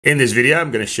In this video,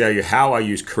 I'm going to show you how I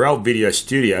use Corel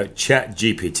VideoStudio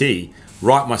ChatGPT,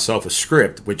 write myself a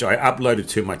script which I uploaded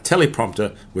to my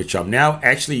teleprompter, which I'm now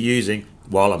actually using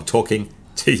while I'm talking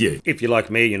to you. If you're like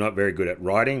me, you're not very good at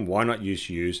writing, why not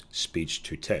use speech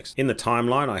to text? In the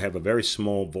timeline, I have a very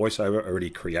small voiceover already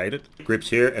created.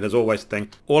 Scripts here, and as always,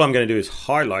 all I'm going to do is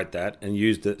highlight that and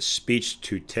use the speech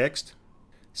to text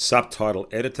subtitle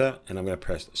editor, and I'm going to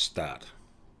press start.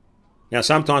 Now,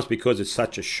 sometimes because it's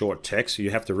such a short text,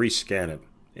 you have to rescan it.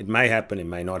 It may happen, it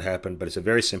may not happen, but it's a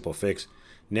very simple fix.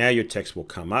 Now your text will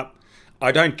come up.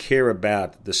 I don't care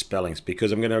about the spellings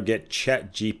because I'm going to get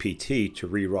ChatGPT to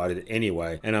rewrite it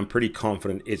anyway, and I'm pretty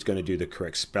confident it's going to do the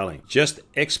correct spelling. Just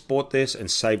export this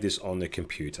and save this on the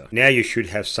computer. Now you should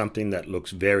have something that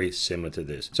looks very similar to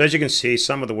this. So as you can see,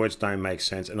 some of the words don't make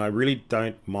sense, and I really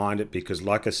don't mind it because,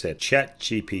 like I said,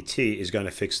 ChatGPT is going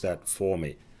to fix that for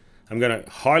me. I'm going to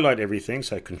highlight everything,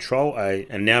 so Control A,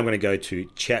 and now I'm going to go to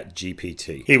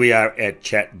ChatGPT. Here we are at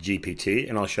ChatGPT,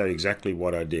 and I'll show you exactly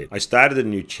what I did. I started a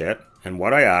new chat, and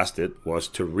what I asked it was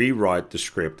to rewrite the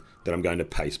script that I'm going to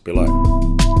paste below.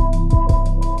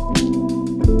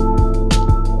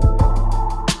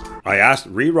 I asked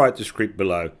rewrite the script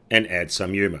below and add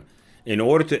some humor. In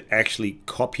order to actually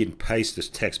copy and paste this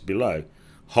text below,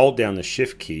 hold down the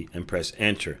Shift key and press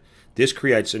Enter. This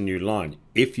creates a new line.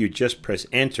 If you just press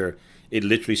enter, it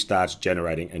literally starts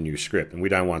generating a new script, and we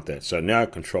don't want that. So now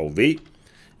Control V,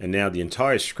 and now the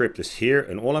entire script is here,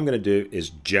 and all I'm going to do is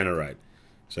generate.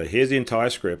 So here's the entire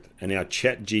script, and now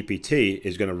ChatGPT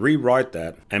is going to rewrite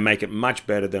that and make it much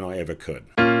better than I ever could.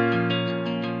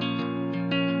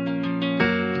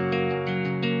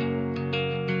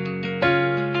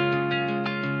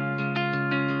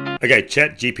 Okay,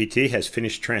 ChatGPT has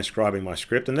finished transcribing my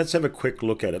script, and let's have a quick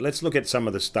look at it. Let's look at some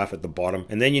of the stuff at the bottom,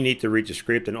 and then you need to read the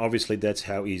script, and obviously that's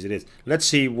how easy it is. Let's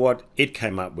see what it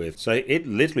came up with. So it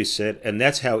literally said, and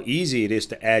that's how easy it is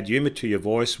to add humor to your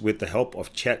voice with the help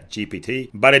of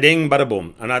ChatGPT. Bada ding, bada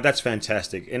boom. And that's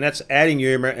fantastic. And that's adding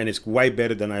humor, and it's way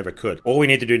better than I ever could. All we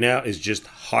need to do now is just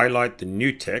highlight the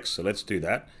new text. So let's do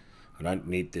that. I don't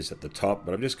need this at the top,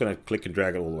 but I'm just going to click and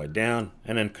drag it all the way down,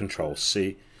 and then Control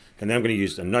C. And then I'm going to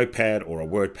use a notepad or a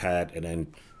word pad and then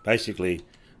basically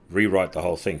rewrite the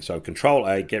whole thing. So Control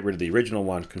A, get rid of the original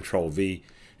one, Control V,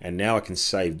 and now I can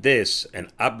save this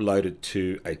and upload it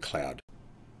to a cloud.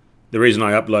 The reason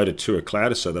I upload it to a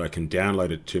cloud is so that I can download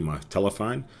it to my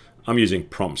telephone. I'm using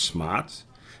Prompt Smart,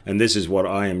 and this is what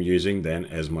I am using then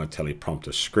as my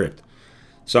teleprompter script.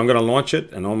 So I'm going to launch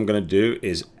it, and all I'm going to do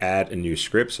is add a new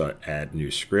script. So add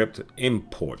new script,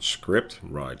 import script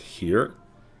right here.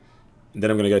 Then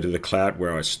I'm going to go to the cloud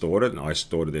where I stored it, and I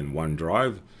stored it in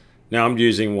OneDrive. Now I'm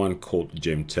using one called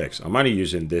GymText. I'm only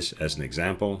using this as an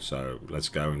example, so let's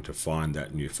go into find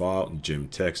that new file,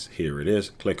 GymText. Here it is.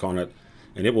 Click on it,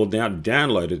 and it will now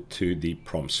download it to the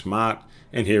Prompt Smart,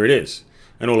 and here it is.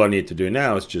 And all I need to do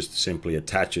now is just simply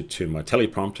attach it to my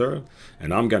teleprompter,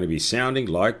 and I'm going to be sounding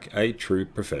like a true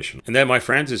professional. And that, my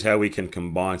friends, is how we can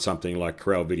combine something like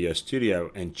Corel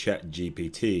VideoStudio and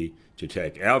ChatGPT to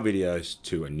take our videos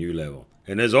to a new level.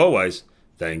 And as always,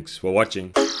 thanks for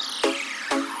watching.